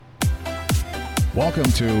Welcome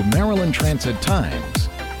to Maryland Transit Times,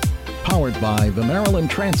 powered by the Maryland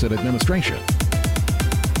Transit Administration.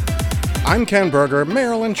 I'm Ken Berger,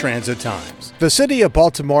 Maryland Transit Times. The city of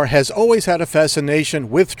Baltimore has always had a fascination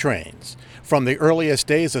with trains. From the earliest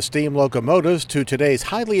days of steam locomotives to today's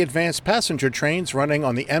highly advanced passenger trains running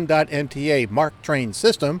on the M.NTA MARC train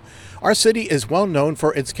system, our city is well known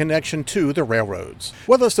for its connection to the railroads.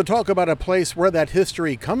 With us to talk about a place where that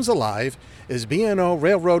history comes alive is B&O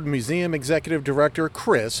Railroad Museum Executive Director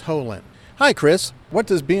Kris Hoellen. Hi, Kris. What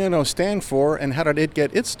does B&O stand for, and how did it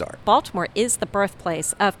get its start? Baltimore is the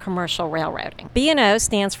birthplace of commercial railroading. B&O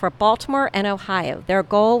stands for Baltimore and Ohio. Their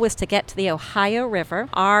goal was to get to the Ohio River.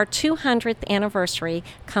 Our 200th anniversary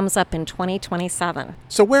comes up in 2027.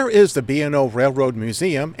 So where is the B&O Railroad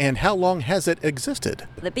Museum, and how long has it existed?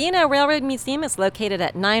 The B&O Railroad Museum is located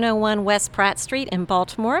at 901 West Pratt Street in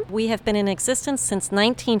Baltimore. We have been in existence since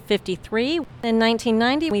 1953. In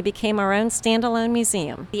 1990, we became our own standalone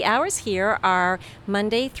museum. The hours here are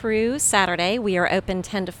Monday through Saturday. We are open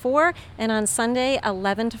 10 to 4, and on Sunday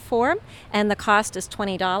 11 to 4. And the cost is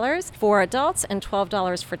 $20 for adults and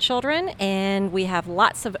 $12 for children. And we have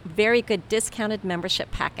lots of very good discounted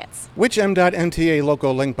membership packets. Which M.NTA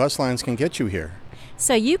LocalLink bus lines can get you here?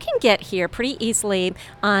 So you can get here pretty easily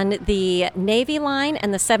on the Navy line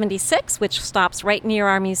and the 76, which stops right near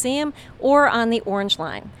our museum, or on the Orange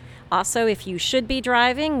line. Also, if you should be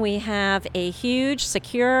driving, we have a huge,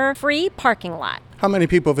 secure, free parking lot. How many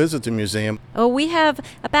people visit the museum? Oh, we have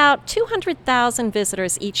about 200,000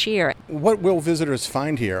 visitors each year. What will visitors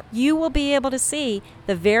find here? You will be able to see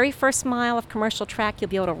the very first mile of commercial track. You'll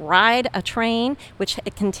be able to ride a train, which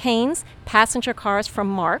it contains passenger cars from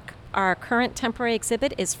MARC. Our current temporary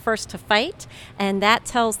exhibit is First to Fight, and that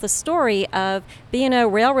tells the story of B&O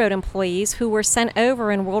Railroad employees who were sent over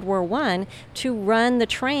in World War I to run the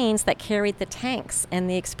trains that carried the tanks and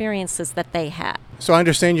the experiences that they had. So I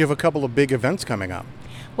understand you have a couple of big events coming up.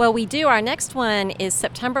 Well, we do. Our next one is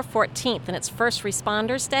September 14th, and it's First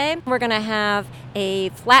Responders Day. We're going to have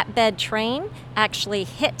a flatbed train actually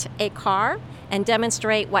hit a car and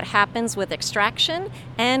demonstrate what happens with extraction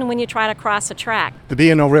and when you try to cross a track. The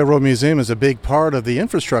B&O Railroad Museum is a big part of the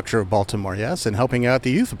infrastructure of Baltimore, yes, and helping out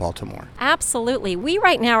the youth of Baltimore. Absolutely. We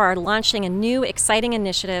right now are launching a new exciting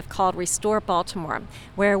initiative called Restore Baltimore,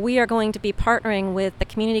 where we are going to be partnering with the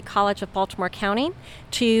Community College of Baltimore County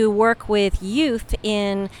to work with youth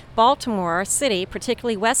in Baltimore City,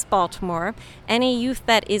 particularly West Baltimore. Any youth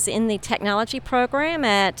that is in the technology program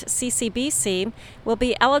at CCBC will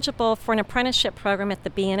be eligible for an apprenticeship program at the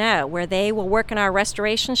B&O, where they will work in our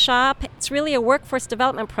restoration shop. It's really a workforce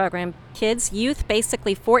development program. Kids, youth,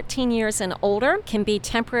 basically 14 years and older, can be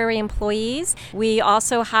temporary employees. We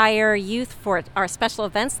also hire youth for our special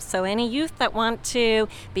events, so any youth that want to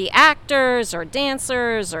be actors or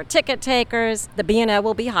dancers or ticket takers, the B&O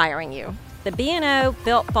will be hiring you. The B&O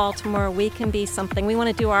built Baltimore. We can be something. We want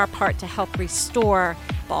to do our part to help restore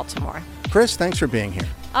Baltimore. Kris, thanks for being here.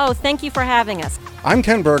 Oh, thank you for having us. I'm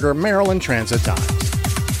Ken Berger, Maryland Transit Times.